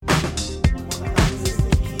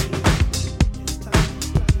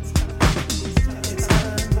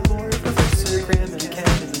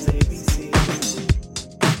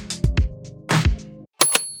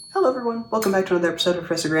welcome back to another episode of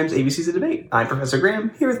Professor Graham's ABCs of Debate. I'm Professor Graham,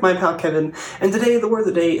 here with my pal Kevin, and today the word of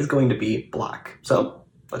the day is going to be block. So,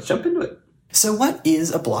 let's jump into it. So what is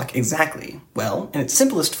a block exactly? Well, in its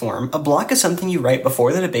simplest form, a block is something you write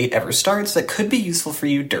before the debate ever starts that could be useful for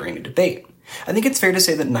you during a debate. I think it's fair to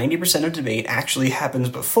say that 90% of debate actually happens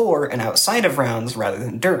before and outside of rounds rather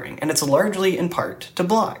than during, and it's largely in part to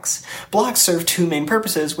blocks. Blocks serve two main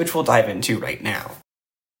purposes, which we'll dive into right now.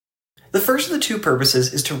 The first of the two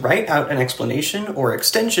purposes is to write out an explanation or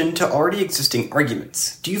extension to already existing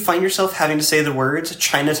arguments. Do you find yourself having to say the words,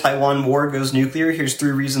 China-Taiwan war goes nuclear, here's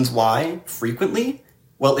 3 reasons why, frequently?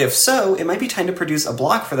 Well, if so, it might be time to produce a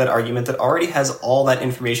block for that argument that already has all that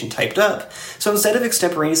information typed up, so instead of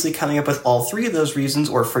extemporaneously coming up with all 3 of those reasons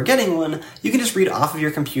or forgetting one, you can just read off of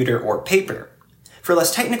your computer or paper. For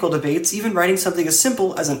less technical debates, even writing something as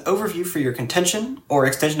simple as an overview for your contention, or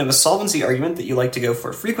extension of a solvency argument that you like to go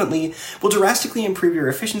for frequently, will drastically improve your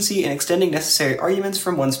efficiency in extending necessary arguments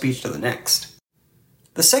from one speech to the next.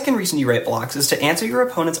 The second reason you write blocks is to answer your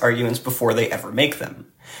opponent's arguments before they ever make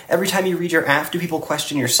them. Every time you read your aff, do people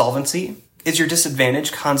question your solvency? Is your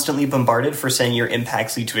disadvantage constantly bombarded for saying your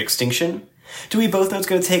impacts lead to extinction? Do we both know it's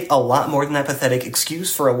going to take a lot more than that pathetic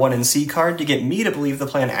excuse for a 1 in C card to get me to believe the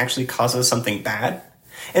plan actually causes something bad?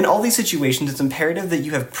 In all these situations, it's imperative that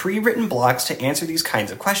you have pre-written blocks to answer these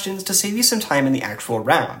kinds of questions to save you some time in the actual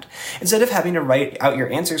round. Instead of having to write out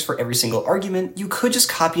your answers for every single argument, you could just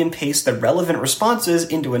copy and paste the relevant responses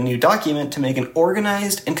into a new document to make an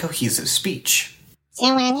organized and cohesive speech. So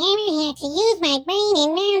I never had to use my brain in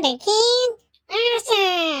round again?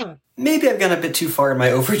 Awesome! Maybe I've gone a bit too far in my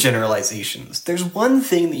overgeneralizations. There's one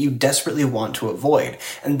thing that you desperately want to avoid,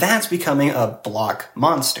 and that's becoming a block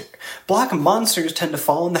monster. Block monsters tend to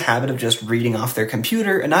fall in the habit of just reading off their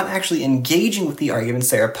computer and not actually engaging with the arguments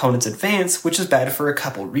their opponents advance, which is bad for a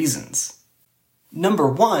couple reasons. Number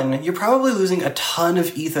 1, you're probably losing a ton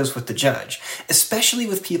of ethos with the judge, especially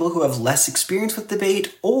with people who have less experience with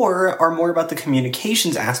debate or are more about the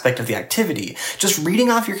communications aspect of the activity. Just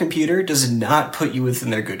reading off your computer does not put you within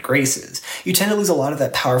their good graces. You tend to lose a lot of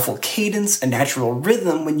that powerful cadence and natural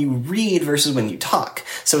rhythm when you read versus when you talk.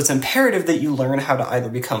 So it's imperative that you learn how to either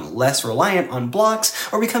become less reliant on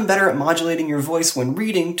blocks or become better at modulating your voice when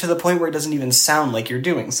reading to the point where it doesn't even sound like you're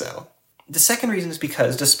doing so. The second reason is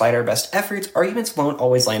because, despite our best efforts, arguments won't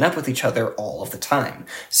always line up with each other all of the time.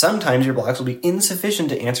 Sometimes your blocks will be insufficient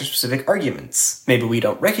to answer specific arguments. Maybe we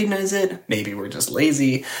don't recognize it, maybe we're just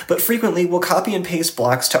lazy, but frequently we'll copy and paste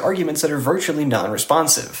blocks to arguments that are virtually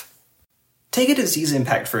non-responsive. Take a disease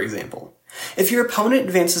impact, for example. If your opponent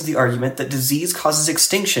advances the argument that disease causes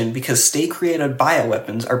extinction because state-created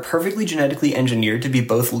bioweapons are perfectly genetically engineered to be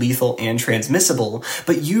both lethal and transmissible,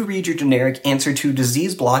 but you read your generic answer to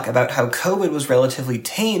disease block about how COVID was relatively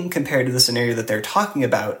tame compared to the scenario that they're talking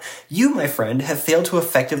about, you, my friend, have failed to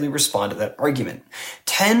effectively respond to that argument.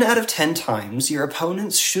 10 out of 10 times, your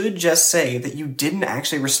opponents should just say that you didn't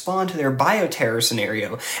actually respond to their bioterror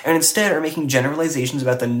scenario, and instead are making generalizations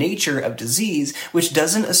about the nature of disease, which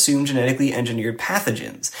doesn't assume genetically engineered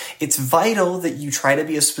pathogens. It's vital that you try to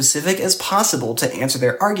be as specific as possible to answer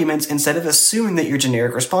their arguments instead of assuming that your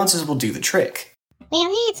generic responses will do the trick. Well,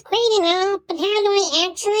 that's great and all, but how do I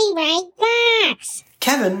actually write blocks?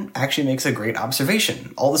 Kevin actually makes a great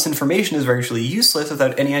observation. All this information is virtually useless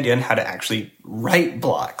without any idea on how to actually write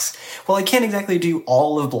blocks. While I can't exactly do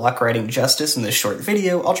all of block writing justice in this short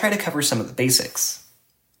video, I'll try to cover some of the basics.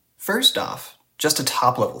 First off, just a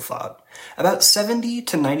top-level thought. About 70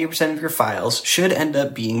 to 90% of your files should end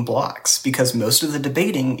up being blocks, because most of the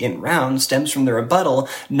debating in rounds stems from the rebuttal,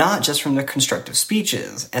 not just from the constructive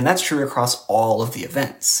speeches, and that's true across all of the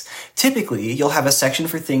events. Typically, you'll have a section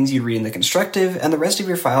for things you read in the constructive, and the rest of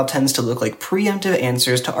your file tends to look like preemptive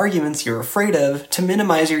answers to arguments you're afraid of to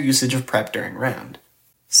minimize your usage of prep during round.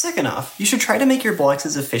 Second off, you should try to make your blocks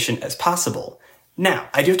as efficient as possible. Now,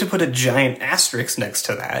 I do have to put a giant asterisk next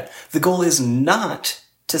to that. The goal is not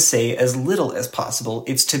to say as little as possible,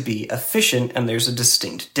 it's to be efficient, and there's a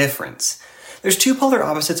distinct difference. There's two polar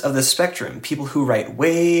opposites of the spectrum, people who write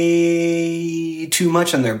way too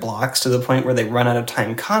much on their blocks to the point where they run out of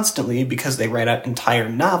time constantly because they write out entire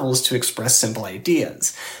novels to express simple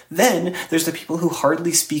ideas. Then, there's the people who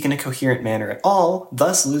hardly speak in a coherent manner at all,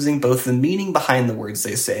 thus losing both the meaning behind the words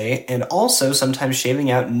they say, and also sometimes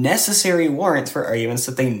shaving out necessary warrants for arguments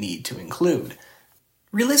that they need to include.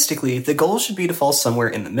 Realistically, the goal should be to fall somewhere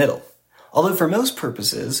in the middle. Although for most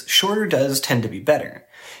purposes, shorter does tend to be better.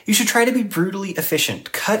 You You should try to be brutally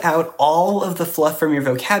efficient. Cut out all of the fluff from your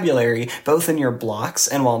vocabulary, both in your blocks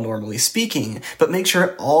and while normally speaking, but make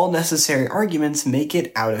sure all necessary arguments make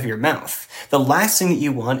it out of your mouth. The last thing that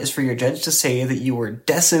you want is for your judge to say that you were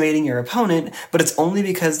decimating your opponent, but it's only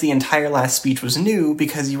because the entire last speech was new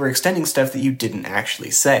because you were extending stuff that you didn't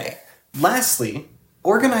actually say. Lastly,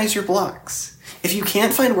 organize your blocks. If you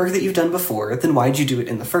can't find work that you've done before, then why'd you do it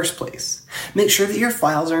in the first place? Make sure that your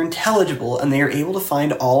files are intelligible and they are able to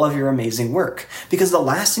find all of your amazing work, because the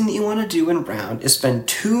last thing that you want to do in round is spend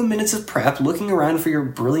 2 minutes of prep looking around for your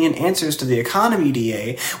brilliant answers to the economy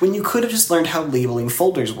DA when you could have just learned how labeling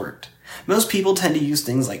folders worked. Most people tend to use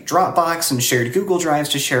things like Dropbox and shared Google Drives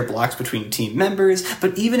to share blocks between team members,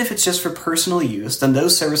 but even if it's just for personal use, then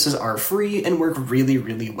those services are free and work really,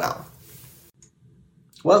 really well.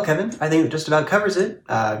 Well, Kevin, I think that just about covers it.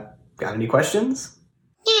 Got any questions?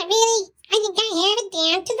 Not really. I think I have it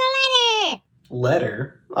down to the letter.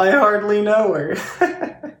 Letter? I hardly know her.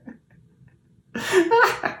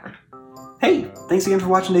 Hey, thanks again for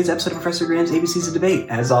watching today's episode of Professor Graham's ABCs of Debate.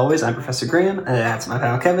 As always, I'm Professor Graham, and that's my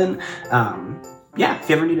pal Kevin. If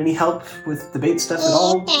you ever need any help with debate stuff at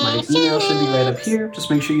all, my email should be right up here.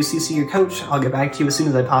 Just make sure you CC your coach. I'll get back to you as soon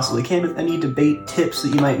as I possibly can with any debate tips that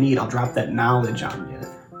you might need. I'll drop that knowledge on you.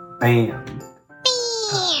 Bam.